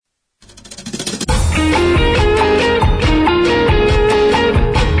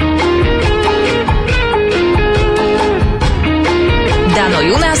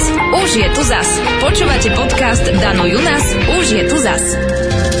už je tu zas. Počúvate podcast Dano Junas, už je tu zas.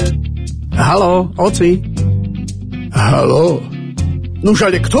 Haló, oci. Haló. Nuž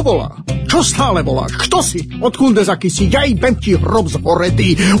ale kto volá? Čo stále voláš? Kto si? Odkunde zaký si? Ja ibem ti hrob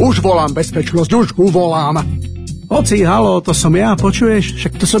zhoretý. Už volám bezpečnosť, už ju volám. Oci, haló, to som ja, počuješ?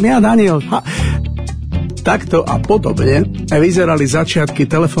 Však to som ja, Daniel. Takto a podobne vyzerali začiatky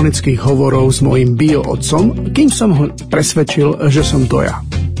telefonických hovorov s mojím bio-otcom, kým som ho presvedčil, že som to ja.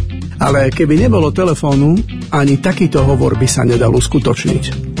 Ale keby nebolo telefónu, ani takýto hovor by sa nedal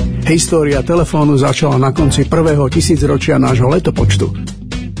uskutočniť. História telefónu začala na konci prvého tisícročia nášho letopočtu.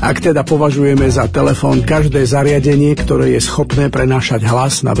 Ak teda považujeme za telefón každé zariadenie, ktoré je schopné prenášať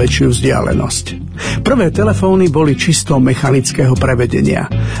hlas na väčšiu vzdialenosť. Prvé telefóny boli čisto mechanického prevedenia.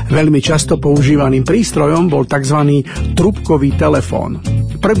 Veľmi často používaným prístrojom bol tzv. Trubkový telefón.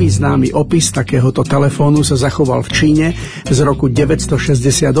 Prvý známy opis takéhoto telefónu sa zachoval v Číne z roku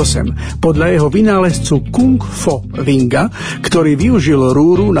 968 podľa jeho vynálezcu Kung Fo Winga, ktorý využil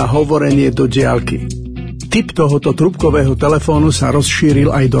rúru na hovorenie do diaľky. Typ tohoto trubkového telefónu sa rozšíril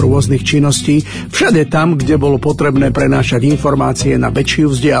aj do rôznych činností, všade tam, kde bolo potrebné prenášať informácie na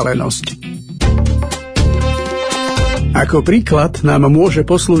väčšiu vzdialenosť. Ako príklad nám môže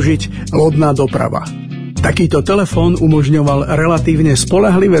poslúžiť lodná doprava. Takýto telefón umožňoval relatívne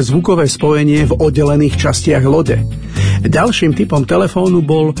spoľahlivé zvukové spojenie v oddelených častiach lode. Ďalším typom telefónu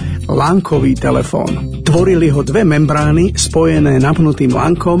bol lánkový telefón. Tvorili ho dve membrány spojené napnutým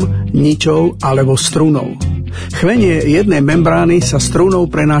lánkom, niťou alebo strunou. Chvenie jednej membrány sa strunou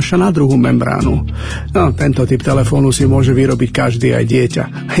prenáša na druhú membránu. Tento typ telefónu si môže vyrobiť každý, aj dieťa.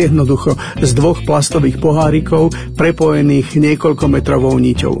 Jednoducho z dvoch plastových pohárikov prepojených niekoľkometrovou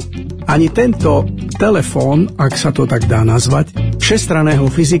niťou. Ani tento telefón, ak sa to tak dá nazvať, všestranného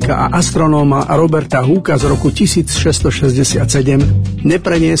fyzika a astronóma Roberta Hooka z roku 1667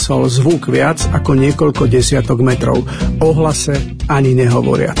 nepreniesol zvuk viac ako niekoľko desiatok metrov, o hlase ani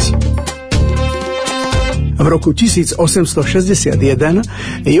nehovoriac. V roku 1861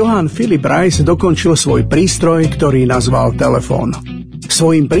 Johann Philipp Reis dokončil svoj prístroj, ktorý nazval telefón.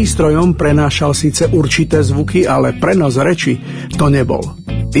 Svojím prístrojom prenášal síce určité zvuky, ale prenos reči to nebol.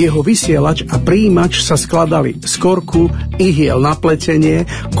 Jeho vysielač a prijímač sa skladali z korku, ihiel na pletenie,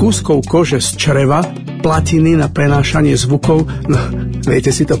 kúskov kože z čreva, platiny na prenášanie zvukov.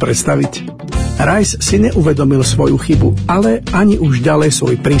 Viete si to predstaviť? Reis si neuvedomil svoju chybu, ale ani už ďalej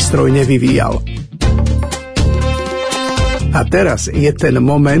svoj prístroj nevyvíjal. A teraz je ten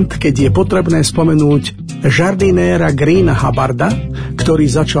moment, keď je potrebné spomenúť žardinéra Greena Hubbarda, ktorý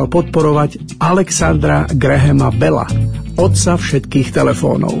začal podporovať Alexandra Grahama Bella, otca všetkých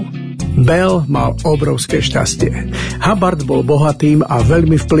telefónov. Bell mal obrovské šťastie. Hubbard bol bohatým a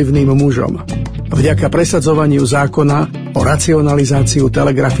veľmi vplyvným mužom. Vďaka presadzovaniu zákona o racionalizáciu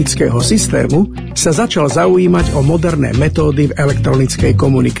telegrafického systému sa začal zaujímať o moderné metódy v elektronickej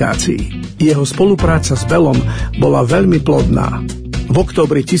komunikácii. Jeho spolupráca s Bellom bola veľmi plodná. V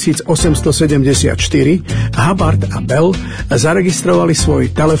októbri 1874 Hubbard a Bell zaregistrovali svoj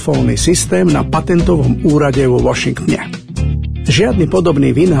telefónny systém na patentovom úrade vo Washingtone. Žiadny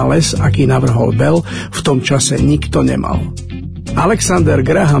podobný vynález, aký navrhol Bell, v tom čase nikto nemal. Alexander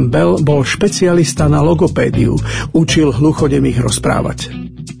Graham Bell bol špecialista na logopédiu, učil hluchodemých rozprávať.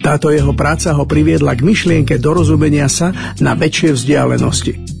 Táto jeho práca ho priviedla k myšlienke dorozumenia sa na väčšie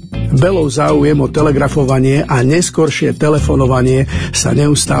vzdialenosti. Bellov záujem o telegrafovanie a neskoršie telefonovanie sa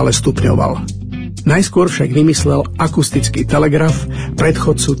neustále stupňoval. Najskôr však vymyslel akustický telegraf,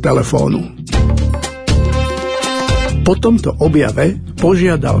 predchodcu telefónu. Po tomto objave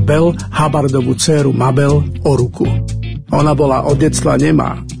požiadal Bell Hubbardovú dcéru Mabel o ruku. Ona bola od detstva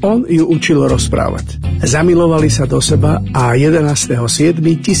nemá, on ju učil rozprávať. Zamilovali sa do seba a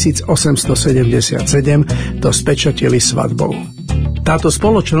 11.7.1877 to spečatili svadbou. Táto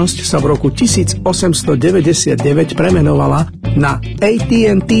spoločnosť sa v roku 1899 premenovala na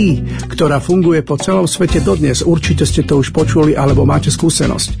AT&T, ktorá funguje po celom svete dodnes. Určite ste to už počuli alebo máte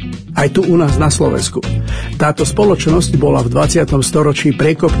skúsenosť. Aj tu u nás na Slovensku. Táto spoločnosť bola v 20. storočí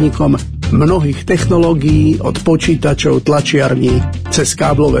priekopníkom mnohých technológií od počítačov, tlačiarní, cez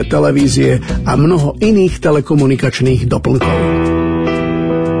káblové televízie a mnoho iných telekomunikačných doplnkov.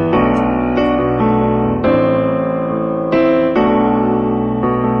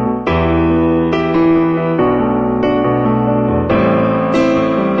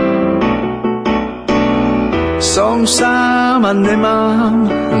 Som sám a nemám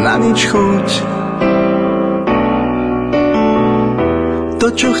na nič chuť. To,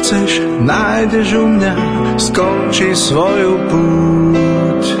 čo chceš, nájdeš u mňa, skončí svoju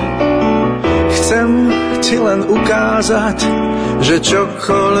púť. Chcem ti len ukázať, že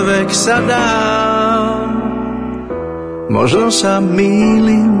čokoľvek sa dá. Možno sa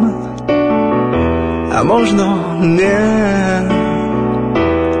mýlim a možno nie.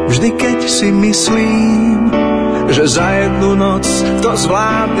 Vždy keď si myslím, že za jednu noc to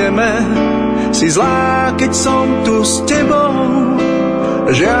zvládneme, si zlá, keď som tu s tebou.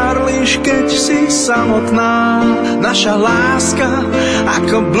 Žiarliš, keď si samotná. Naša láska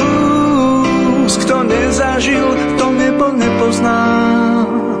ako blues, kto nezažil, to nebo nepozná.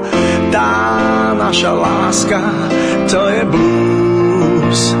 Tá naša láska, to je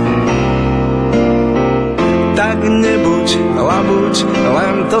blues. Tak nebuď labuť,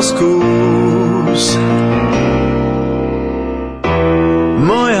 len to skús.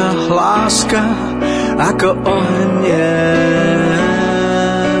 Moja láska ako oheň je,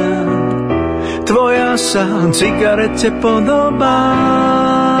 tvoja sa cigarete podobá.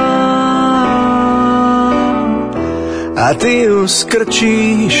 A ty ju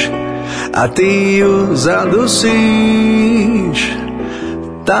skrčíš a ty ju zadusíš.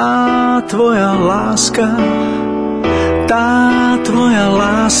 Tá tvoja láska, tá tvoja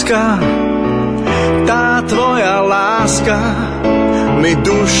láska, tá tvoja láska mi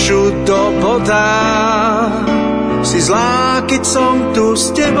dušu dobodá. Si zlá, keď som tu s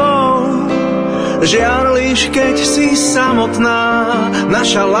tebou, žiarliš, keď si samotná.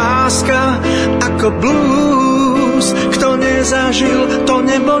 Naša láska ako blues, kto nezažil, to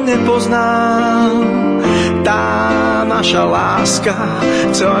nebo nepozná. Tá naša láska,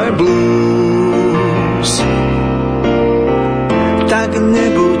 to je blues. Tak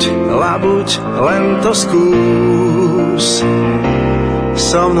nebuď labuť, len to skús.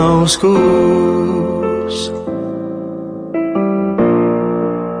 So mnou skús.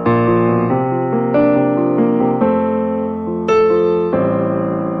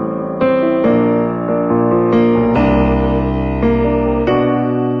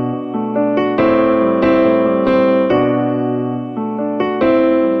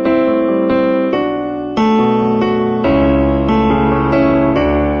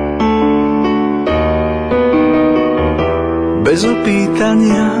 Bez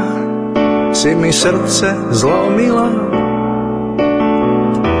opýtania si mi srdce zlomila,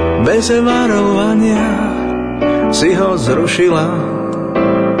 bez varovania si ho zrušila.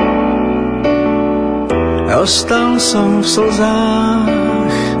 Ostal som v slzách,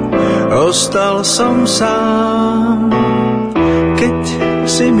 ostal som sám, keď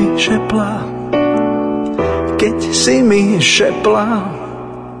si mi šepla, keď si mi šepla,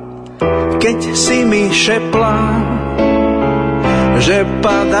 keď si mi šepla, že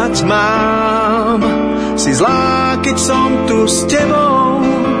padať mám. Si zlá, keď som tu s tebou,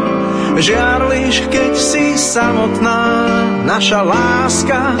 žiarliš, keď si samotná. Naša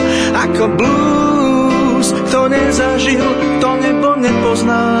láska ako blues, kto nezažil, to nebo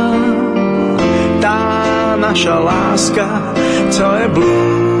nepozná. Tá naša láska, to je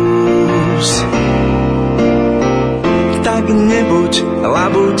blues. Tak nebuď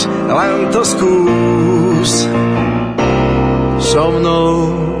labuť, len to skús. So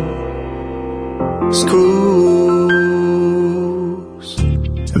mnou skús.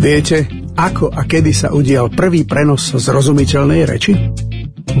 Viete, ako a kedy sa udial prvý prenos zrozumiteľnej reči?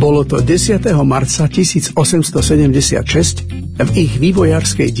 Bolo to 10. marca 1876 v ich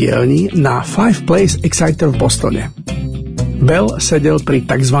vývojárskej dielni na Five Place Exciter v Bostone. Bell sedel pri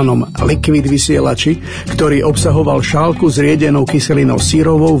tzv. Liquid vysielači, ktorý obsahoval šálku s riedenou kyselinou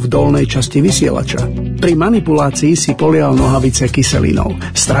sírovou v dolnej časti vysielača. Pri manipulácii si polial nohavice kyselinou.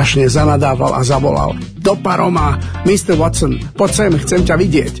 Strašne zanadával a zavolal: "Do paroma, Mr. Watson, poď sem, chcem ťa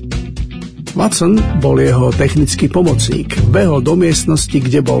vidieť." Watson bol jeho technický pomocník. Behol do miestnosti,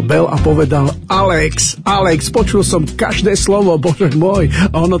 kde bol Bell a povedal: Alex, počul som každé slovo, bože môj,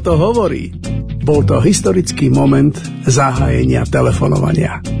 a ono to hovorí." Bol to historický moment zahájenia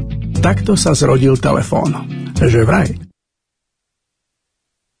telefonovania. Takto sa zrodil telefón. Že vraj.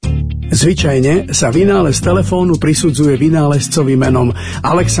 Zvyčajne sa vynález telefónu prisudzuje vynálezcovi menom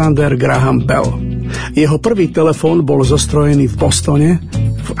Alexander Graham Bell. Jeho prvý telefón bol zostrojený v Bostone,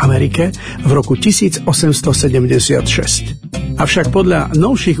 v Amerike, v roku 1876. Avšak podľa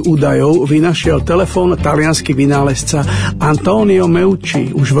novších údajov vynašiel telefón taliansky vynálezca Antonio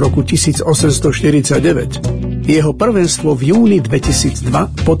Meucci už v roku 1849. Jeho prvenstvo v júni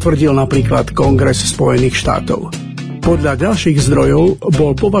 2002 potvrdil napríklad Kongres Spojených štátov. Podľa ďalších zdrojov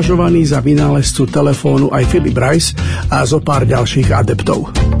bol považovaný za vynálezcu telefónu aj Philip Rice a zo pár ďalších adeptov.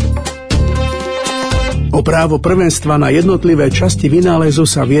 O právo prvenstva na jednotlivé časti vynálezu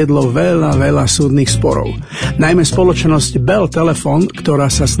sa viedlo veľa súdnych sporov. Najmä spoločnosť Bell Telephone, ktorá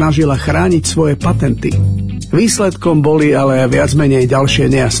sa snažila chrániť svoje patenty. Výsledkom boli ale viac menej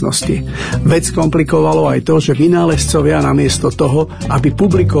ďalšie nejasnosti. Vec komplikovalo aj to, že vynálezcovia namiesto toho, aby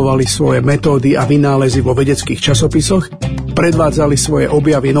publikovali svoje metódy a vynálezy vo vedeckých časopisoch, predvádzali svoje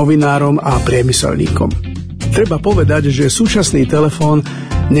objavy novinárom a priemyselníkom. Treba povedať, že súčasný telefón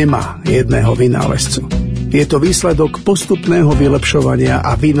nemá jedného vynálezcu. Je to výsledok postupného vylepšovania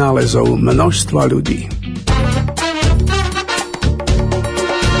a vynálezov množstva ľudí.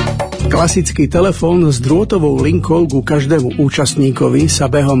 Klasický telefón s drôtovou linkou ku každému účastníkovi sa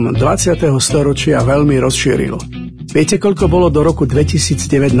behom 20. storočia veľmi rozšíril. Viete, koľko bolo do roku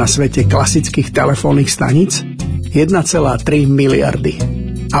 2009 na svete klasických telefónnych staníc? 1,3 miliardy.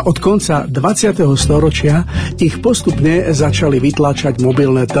 A od konca 20. storočia ich postupne začali vytlačať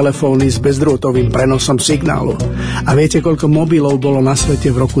mobilné telefóny s bezdrôtovým prenosom signálu. A viete, koľko mobilov bolo na svete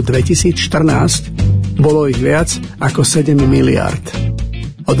v roku 2014? Bolo ich viac ako 7 miliárd.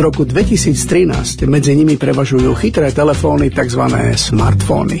 Od roku 2013 medzi nimi prevažujú chytré telefóny, tzv.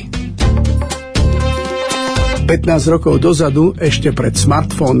 Smartfóny. 15 rokov dozadu, ešte pred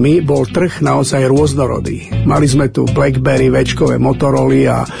smartfónmi, bol trh naozaj rôznorodý. Mali sme tu BlackBerry, Včkové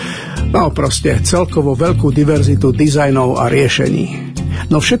Motoroly a proste celkovo veľkú diverzitu dizajnov a riešení.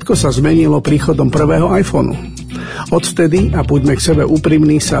 No všetko sa zmenilo príchodom prvého iPhoneu. Odvtedy, a buďme k sebe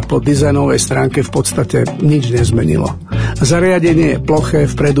úprimní, sa po dizajnovej stránke v podstate nič nezmenilo. Zariadenie je ploché,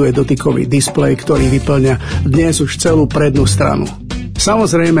 vpredu je dotykový displej, ktorý vyplňa dnes už celú prednú stranu.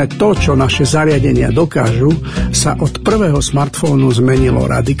 Samozrejme, to, čo naše zariadenia dokážu, sa od prvého smartfónu zmenilo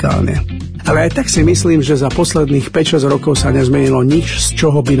radikálne. Ale aj tak si myslím, že za posledných 5-6 rokov sa nezmenilo nič, z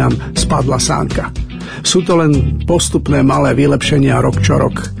čoho by nám spadla sánka. Sú to len postupné malé vylepšenia rok čo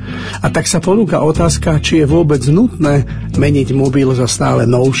rok. A tak sa ponúka otázka, či je vôbec nutné meniť mobil za stále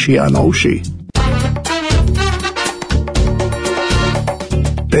novší a novší.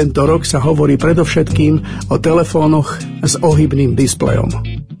 Tento rok sa hovorí predovšetkým o telefónoch s ohybným displejom.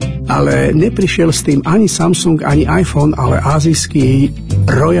 Ale neprišiel s tým ani Samsung, ani iPhone, ale ázijský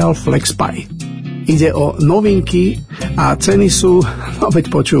Royal Flex Pi. Ide o novinky a ceny sú,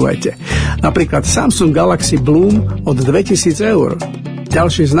 veď počúvajte, napríklad Samsung Galaxy Bloom od 2000 eur.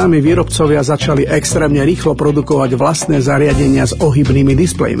 Ďalší známi výrobcovia začali extrémne rýchlo produkovať vlastné zariadenia s ohybnými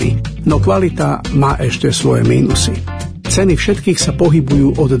displejmi, no kvalita má ešte svoje mínusy. Ceny všetkých sa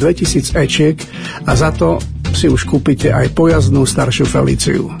pohybujú od 2000 ečiek a za to si už kúpite aj pojazdnú staršiu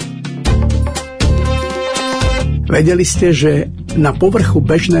Feliciu. Vedeli ste, že na povrchu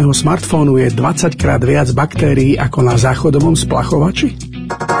bežného smartfónu je 20 krát viac baktérií ako na záchodovom splachovači?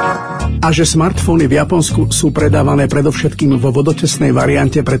 A že smartfóny v Japonsku sú predávané predovšetkým vo vodotesnej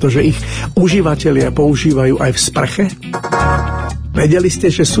variante, pretože ich užívateľia používajú aj v sprche? Vedeli ste,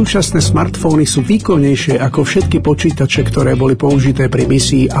 že súčasné smartfóny sú výkonnejšie ako všetky počítače, ktoré boli použité pri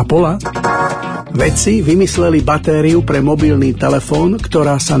misii Apollo? Vedci vymysleli batériu pre mobilný telefón,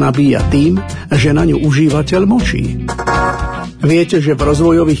 ktorá sa nabíja tým, že na ňu užívateľ močí. Viete, že v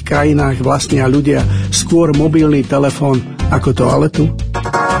rozvojových krajinách vlastnia ľudia skôr mobilný telefón ako toaletu?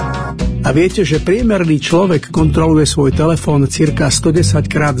 A viete, že priemerný človek kontroluje svoj telefón cirka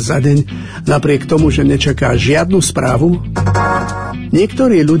 110 krát za deň, napriek tomu, že nečaká žiadnu správu?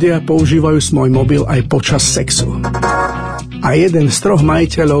 Niektorí ľudia používajú svoj mobil aj počas sexu. A jeden z 3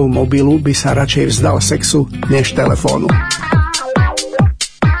 majiteľov mobilu by sa radšej vzdal sexu než telefónu.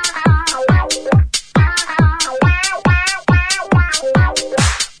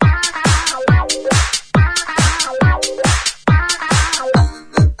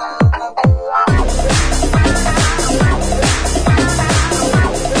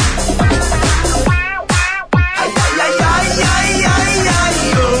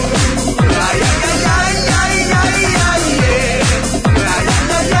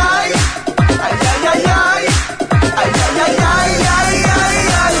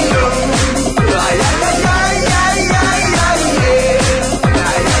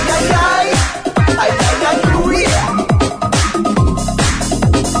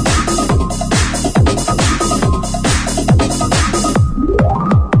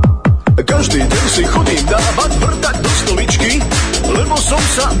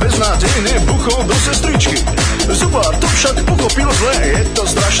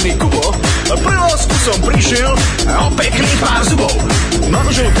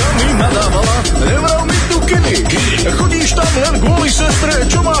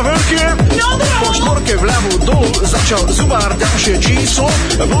 Zubár ďalšie číslo,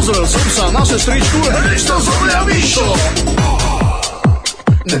 pozrel som sa na sestričku, hneď to zo mňa vyšlo.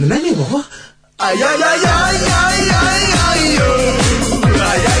 Nenilo? Ajajajaj,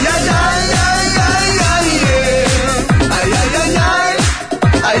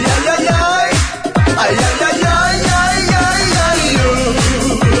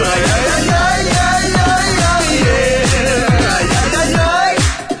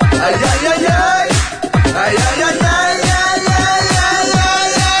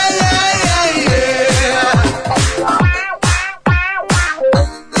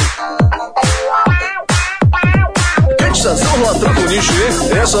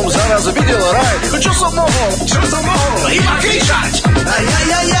 Ja som zaraz videl raj. Čo som mohol? Iba kričať. Aj, aj,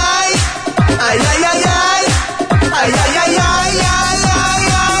 aj, aj. Aj, aj, aj, aj. Aj, aj, aj, aj, aj.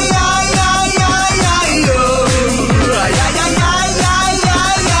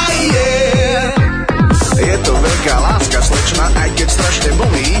 Je to veľká láska, slečna, aj keď strašne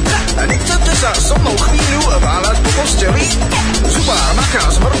bolí. A nechcete sa so mnou chvíľu váľať po posteli? Zubár maká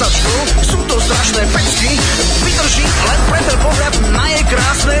s mrdačkou, sú to strašné pecky. Vydržím len pre ten pohľad na jej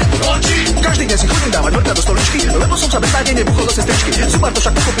krásne oči. Každý deň si chodím dávať vrta do stoličky, lebo som sa beznádejne buchol do sestričky. Zubár to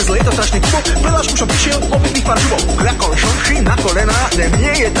však pochopil zle, je to strašný kubo. Prelášku som prišiel, opitných pár žubov. Kľakol šonši na kolená,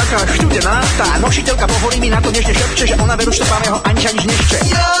 nie je taká šťudená. Tá nositeľka pohorí mi na to nežne šepče, že ona veru štepámeho anič nešče.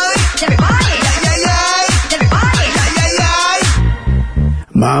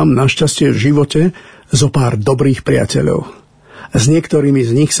 Mám našťastie v živote zo pár dobrých priateľov. S niektorými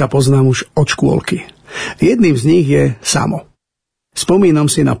z nich sa poznám už od škôlky. Jedným z nich je Samo. Spomínam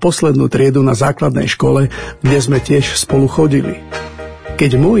si na poslednú triedu na základnej škole, kde sme tiež spolu chodili.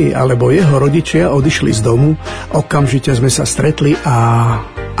 Keď moji alebo jeho rodičia odišli z domu, okamžite sme sa stretli a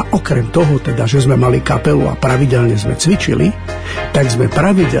okrem toho teda, že sme mali kapelu a pravidelne sme cvičili, tak sme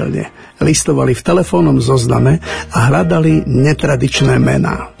pravidelne listovali v telefónnom zozname a hľadali netradičné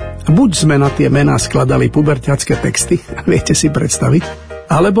mená. Buď sme na tie mená skladali puberťacké texty, viete si predstaviť,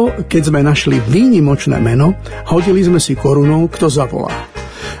 alebo keď sme našli výnimočné meno, hodili sme si korunou, kto zavolá.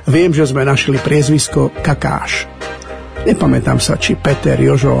 Viem, že sme našli priezvisko Kakáš. Nepamätám sa, či Peter,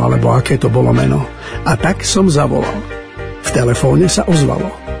 Jožo, alebo aké to bolo meno. A tak som zavolal. V telefóne sa ozvalo.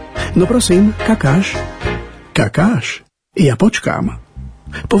 No prosím, Kakáš? Kakáš? Ja počkám.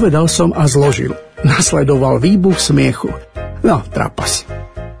 Povedal som a zložil. Nasledoval výbuch smiechu. No, trapas.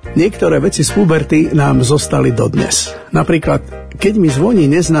 Niektoré veci z puberty nám zostali dodnes. Napríklad, keď mi zvoní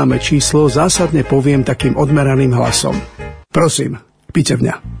neznáme číslo, zásadne poviem takým odmeraným hlasom. Prosím,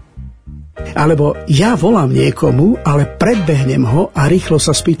 pitevňa. Alebo ja volám niekomu, ale predbehnem ho a rýchlo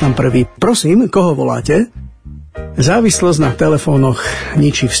sa spýtam prvý. Prosím, koho voláte? Závislosť na telefónoch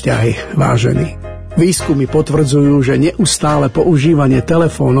ničí vzťahy, vážení. Výskumy potvrdzujú, že neustále používanie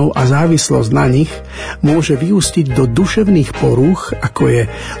telefónov a závislosť na nich môže vyústiť do duševných porúch, ako je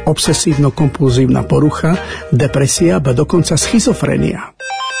obsesívno-kompulzívna porucha, depresia, ba dokonca schizofrenia.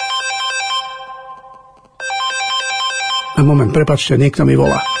 Na moment, prepáčte, niekto mi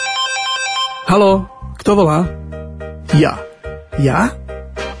volá. Haló, kto volá? Ja. Ja?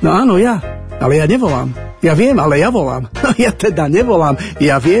 No áno, ja. Ale ja nevolám. Ja viem, ale ja volám. No ja teda nevolám.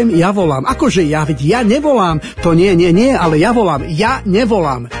 Ja viem, ja volám. Akože ja, veď ja nevolám. To nie, ale ja volám. Ja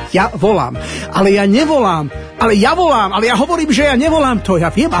nevolám. Ja volám. Ale ja nevolám. Ale ja volám. Ale ja hovorím, že ja nevolám. To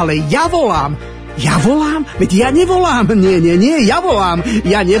ja viem, ale ja volám. Ja volám? Veď ja nevolám. Nie, ja volám.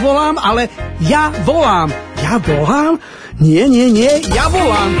 Ja nevolám, ale ja volám. Ja volám? Nie, ja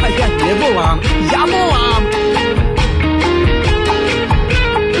volám. A ja nevolám. Ja volám.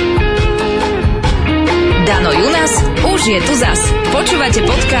 Dano Junas už je tu zas. Počúvate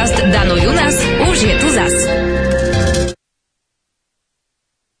podcast Dano Junas už je tu zas.